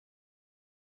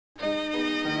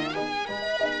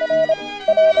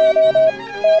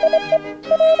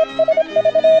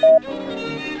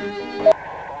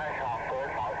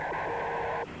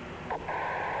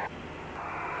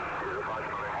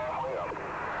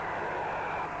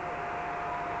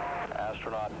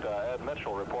Astronaut Ed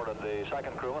Mitchell reported the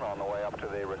second crewman on the way up to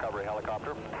the recovery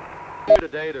helicopter. Here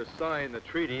today to sign the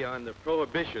treaty on the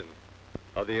prohibition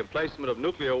of the emplacement of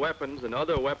nuclear weapons and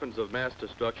other weapons of mass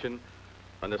destruction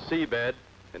on the seabed,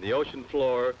 in the ocean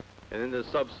floor, and in the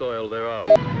subsoil thereof.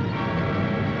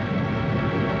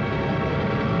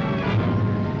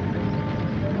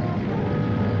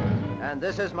 And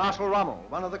this is Marshal Rommel,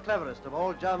 one of the cleverest of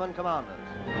all German commanders.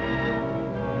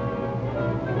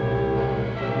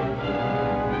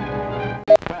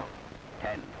 12,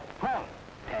 10, 12,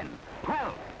 10,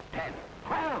 12, 10,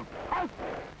 12, 12.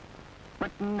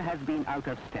 Britain has been out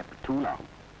of step too long.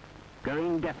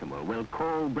 Going decimal will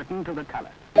call Britain to the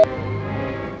color.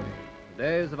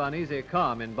 Days of uneasy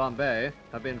calm in Bombay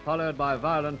have been followed by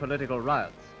violent political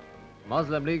riots.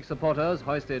 Muslim League supporters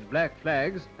hoisted black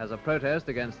flags as a protest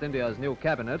against India's new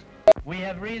cabinet. We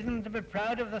have reason to be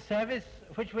proud of the service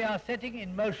which we are setting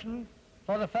in motion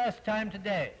for the first time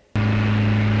today.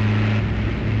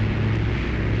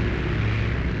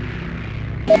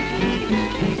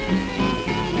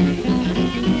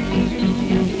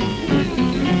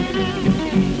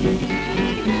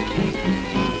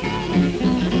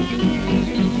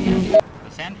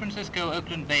 The San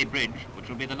Francisco-Oakland Bay Bridge, which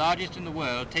will be the largest in the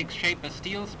world, takes shape as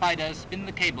steel spiders spin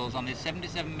the cables on this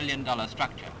 $77 million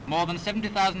structure. More than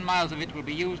 70,000 miles of it will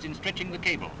be used in stretching the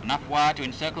cable, enough wire to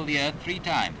encircle the Earth 3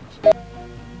 times.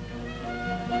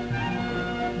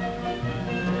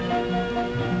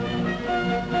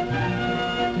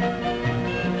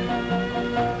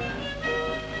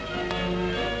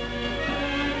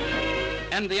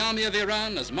 And the army of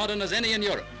Iran as modern as any in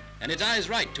Europe, and its eyes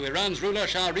right to Iran's ruler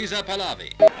Shah Reza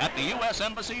Pahlavi. At the U.S.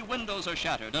 Embassy, windows are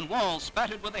shattered and walls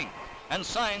spattered with ink, and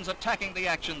signs attacking the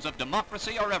actions of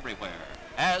democracy are everywhere,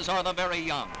 as are the very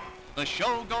young. The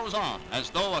show goes on as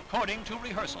though according to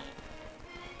rehearsal.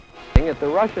 At the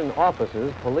Russian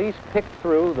offices, police picked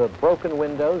through the broken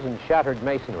windows and shattered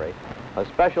masonry. A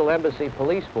special embassy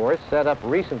police force set up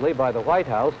recently by the White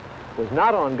House was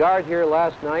not on guard here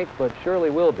last night, but surely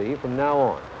will be from now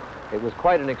on. It was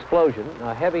quite an explosion.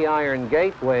 A heavy iron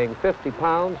gate weighing 50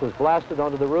 pounds was blasted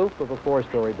onto the roof of a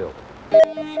 4-story building.